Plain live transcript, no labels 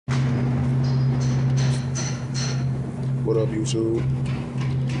What up, YouTube?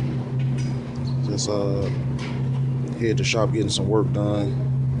 Just here at the shop getting some work done,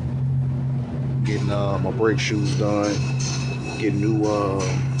 getting my brake shoes done, getting new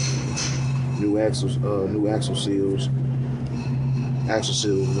axle seals. Axle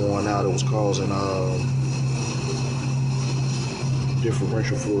seals worn out. It was causing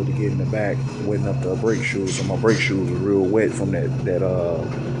differential fluid to get in the back, wetting up the brake shoes. So my brake shoes were real wet from that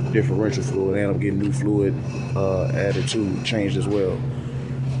differential fluid. I ended up getting new fluid added to, changed as well.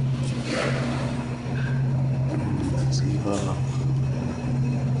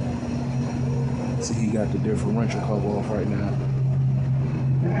 See, he got the differential cover off right now.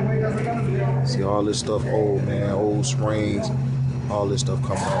 See all this stuff old, man, old springs, all this stuff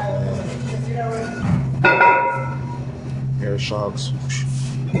coming off, man. Air shocks.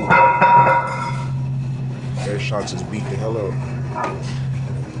 Air shocks is beat the hell up.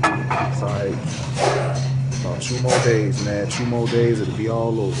 It's alright. About 2 more days, man. 2 more days, it'll be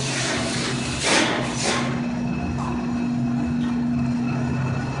all over.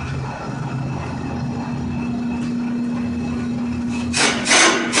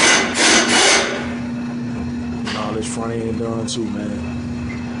 All this front end done too, man.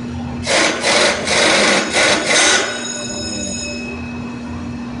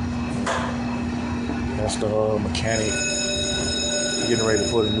 That's the mechanic getting ready to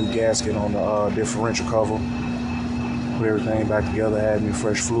put a new gasket on the differential cover. Put everything back together, add me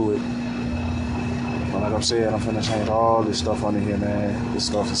fresh fluid. But like I'm saying, I'm finna change all this stuff under here, man. This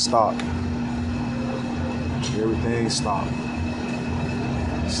stuff is stock. Everything's stock.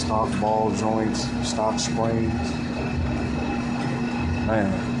 Stock ball joints, stock springs.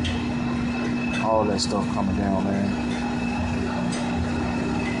 Man, all that stuff coming down, man.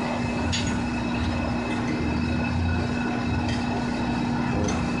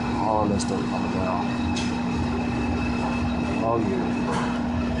 All that stuff coming down. Oh yeah,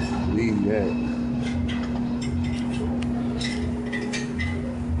 believe that.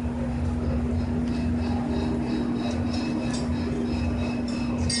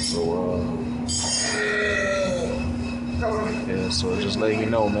 So yeah, so just letting you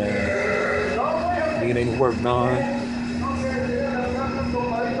know, man. Need any work done?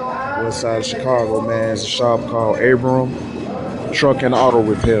 West side of Chicago, man. It's a shop called Abram Truck and Auto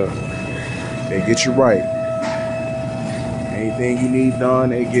Repair. They get you right. Anything you need done,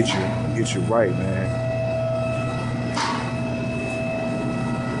 they get you right, man.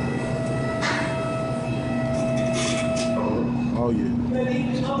 Oh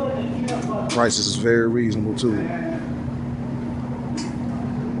yeah. Prices is very reasonable too.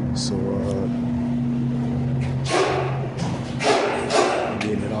 So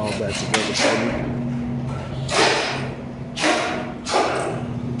getting it all back together for me.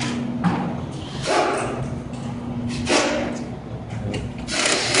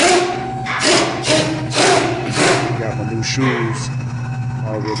 New shoes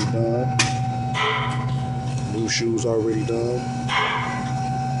already done. New shoes already done.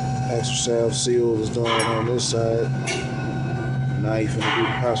 Axle salve seal is done on this side. Now you finna do the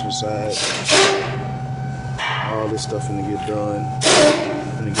passenger side. All this stuff finna get done.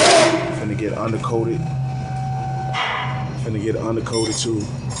 Finna get undercoated. Finna get undercoated too.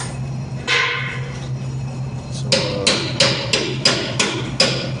 So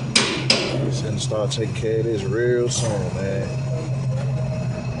and start taking care of this real soon, man.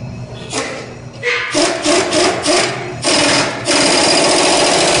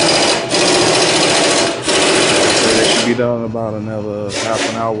 So they should be done in about another half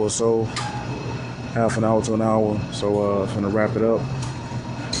an hour or so. Half an hour to an hour. So finna wrap it up.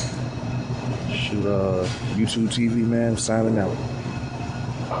 Shoot YouTube TV, man, signing out.